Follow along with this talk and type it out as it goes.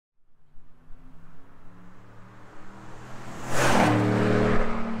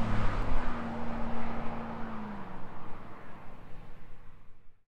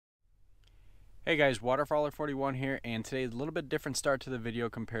Hey guys, Waterfowler41 here, and today is a little bit different start to the video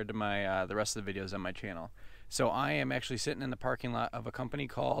compared to my the rest of the videos on my channel. So I am actually sitting in the parking lot of a company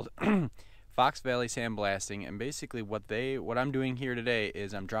called Fox Valley Sandblasting, and basically what I'm doing here today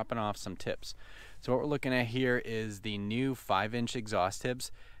is I'm dropping off some tips. So what we're looking at here is the new 5-inch exhaust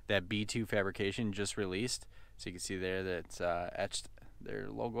tips that B2 Fabrication just released. So you can see there that's etched their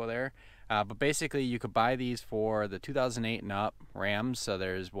logo there. But basically you could buy these for the 2008 and up Rams. So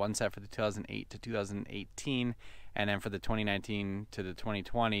there's one set for the 2008 to 2018, and then for the 2019 to the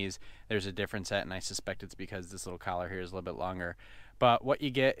 2020s there's a different set, and I suspect it's because this little collar here is a little bit longer. But what you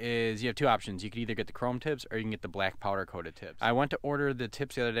get is you have two options. You could either get the chrome tips or you can get the black powder coated tips. I went to order the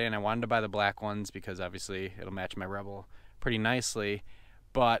tips the other day and I wanted to buy the black ones because obviously it'll match my Rebel pretty nicely,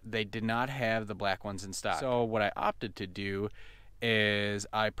 but they did not have the black ones in stock. So what I opted to do is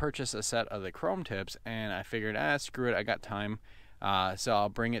I purchased a set of the chrome tips, and I figured, screw it, I got time, so I'll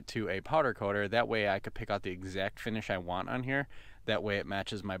bring it to a powder coater. That way I could pick out the exact finish I want on here. That way it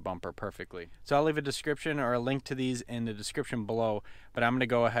matches my bumper perfectly. So I'll leave a description or a link to these in the description below, but I'm going to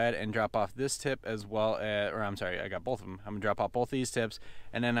go ahead and drop off this tip as well as, or I'm sorry, I got both of them. I'm going to drop off both these tips,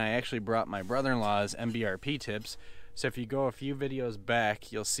 and then I actually brought my brother-in-law's MBRP tips. So if you go a few videos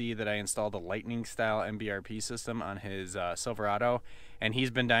back, you'll see that I installed a lightning style MBRP system on his Silverado, and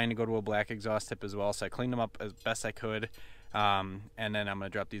he's been dying to go to a black exhaust tip as well, so I cleaned them up as best I could, and then I'm going to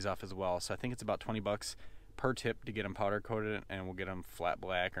drop these off as well. So I think it's about 20 bucks per tip to get them powder coated, and we'll get them flat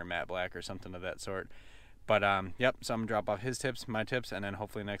black or matte black or something of that sort. But yep, so I'm going to drop off his tips, my tips, and then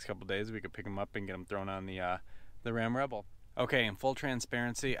hopefully the next couple days we could pick them up and get them thrown on the Ram Rebel. Okay, in full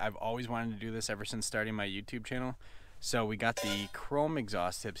transparency, I've always wanted to do this ever since starting my YouTube channel. So we got the chrome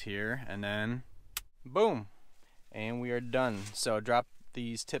exhaust tips here, and then boom, and we are done. So I dropped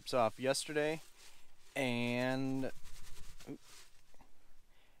these tips off yesterday, and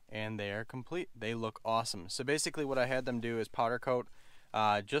they are complete. They look awesome. So basically what I had them do is powder coat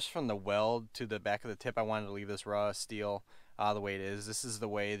just from the weld to the back of the tip. I wanted to leave this raw steel the way it is. This is the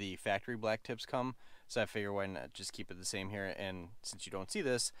way the factory black tips come, so I figure why not just keep it the same here. And since you don't see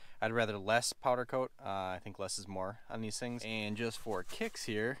this, I'd rather less powder coat. I think less is more on these things. And just for kicks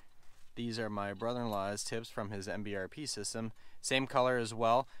here, these are my brother-in-law's tips from his MBRP system. Same color as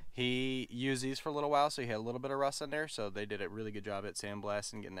well. He used these for a little while, so he had a little bit of rust on there, so they did a really good job at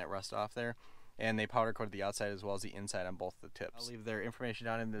sandblasting, getting that rust off there. And they powder coated the outside as well as the inside on both the tips. I'll leave their information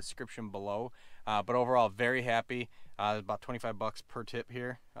down in the description below. But overall, very happy. About 25 bucks per tip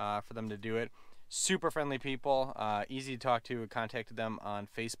here for them to do it. Super friendly people, easy to talk to. I contacted them on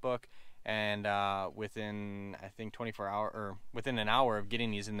Facebook, and within I think 24 hours, or within an hour of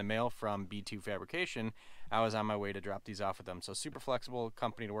getting these in the mail from B2 Fabrication, I was on my way to drop these off with them. So super flexible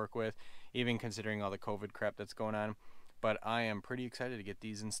company to work with, even considering all the COVID crap that's going on. But I am pretty excited to get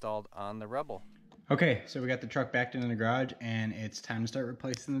these installed on the Rebel. Okay, so we got the truck backed into the garage, and it's time to start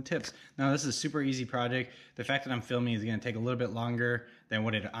replacing the tips. Now this is a super easy project. The fact that I'm filming is going to take a little bit longer than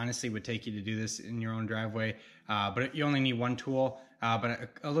what it honestly would take you to do this in your own driveway. But you only need one tool. But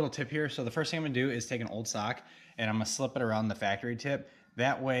a little tip here. So the first thing I'm going to do is take an old sock, and I'm going to slip it around the factory tip.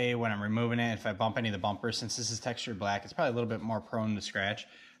 That way when I'm removing it, if I bump any of the bumpers, since this is textured black, it's probably a little bit more prone to scratch.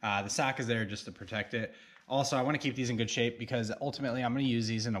 The sock is there just to protect it. Also, I want to keep these in good shape because ultimately I'm going to use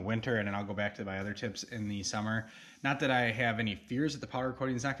these in the winter, and then I'll go back to my other tips in the summer. Not that I have any fears that the powder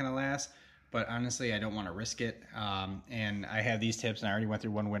coating is not going to last, but honestly I don't want to risk it. And I have these tips, and I already went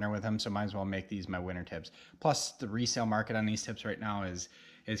through one winter with them, so might as well make these my winter tips. Plus the resale market on these tips right now is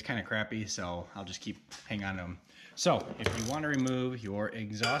kind of crappy, so I'll just keep hanging on to them. So if you want to remove your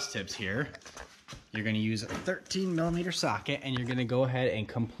exhaust tips here, you're going to use a 13mm socket, and you're going to go ahead and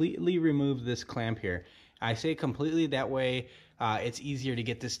completely remove this clamp here. I say completely, that way it's easier to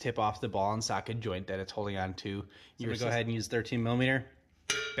get this tip off the ball and socket joint that it's holding on to. You're going to go ahead and use 13mm,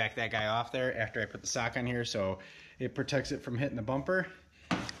 back that guy off there after I put the sock on here so it protects it from hitting the bumper.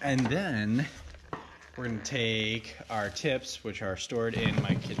 And then we're going to take our tips, which are stored in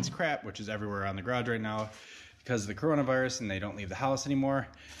my kid's crap, which is everywhere on the garage right now because of the coronavirus, and they don't leave the house anymore.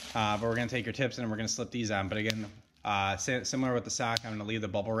 But we're going to take your tips, and we're going to slip these on. But again, similar with the sock, I'm going to leave the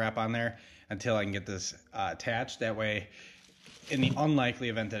bubble wrap on there until I can get this attached. That way, in the unlikely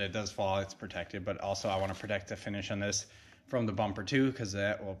event that it does fall, it's protected. But also I want to protect the finish on this from the bumper too, because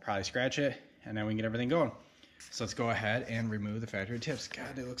that will probably scratch it, and then we can get everything going. So let's go ahead and remove the factory tips.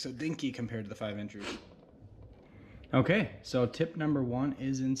 God, they look so dinky compared to the 5-inchers. Okay, so tip number 1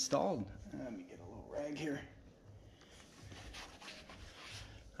 is installed. Let me get a little rag here.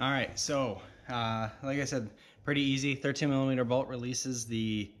 All right, so like I said, pretty easy. 13mm bolt releases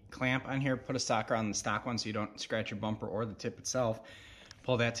the clamp on here. Put a sock on the stock one so you don't scratch your bumper or the tip itself.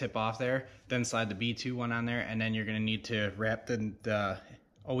 pull that tip off there, then slide the B2 one on there, and then you're gonna need to wrap the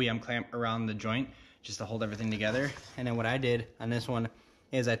OEM clamp around the joint just to hold everything together. And then what I did on this one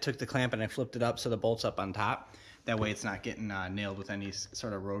is I took the clamp and I flipped it up so the bolt's up on top. That way it's not getting nailed with any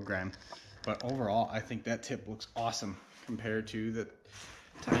sort of road grime. But overall, I think that tip looks awesome compared to the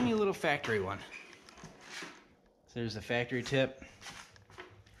tiny little factory one. So there's the factory tip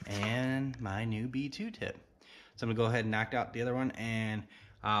and my new B2 tip. So I'm gonna go ahead and knock out the other one, and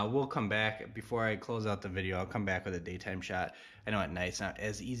we'll come back. Before I close out the video, I'll come back with a daytime shot. I know at night it's not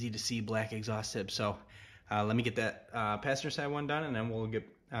as easy to see black exhaust tips, so let me get that passenger side one done, and then we'll get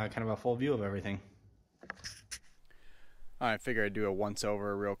kind of a full view of everything. I figured I'd do a once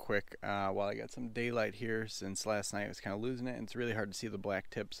over real quick while I got some daylight here, since last night I was kind of losing it and it's really hard to see the black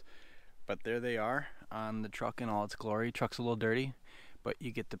tips. But there they are on the truck in all its glory. Truck's a little dirty, but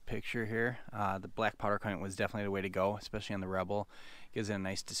you get the picture here. The black powder coating was definitely the way to go, especially on the Rebel. Gives it a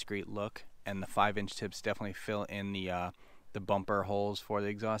nice discreet look, and the 5-inch tips definitely fill in the bumper holes for the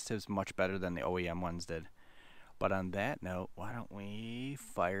exhaust tips much better than the OEM ones did. But on that note, why don't we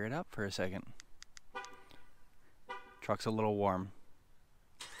fire it up for a second? Truck's a little warm.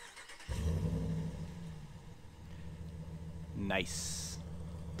 Nice.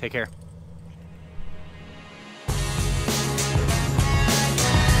 Take care.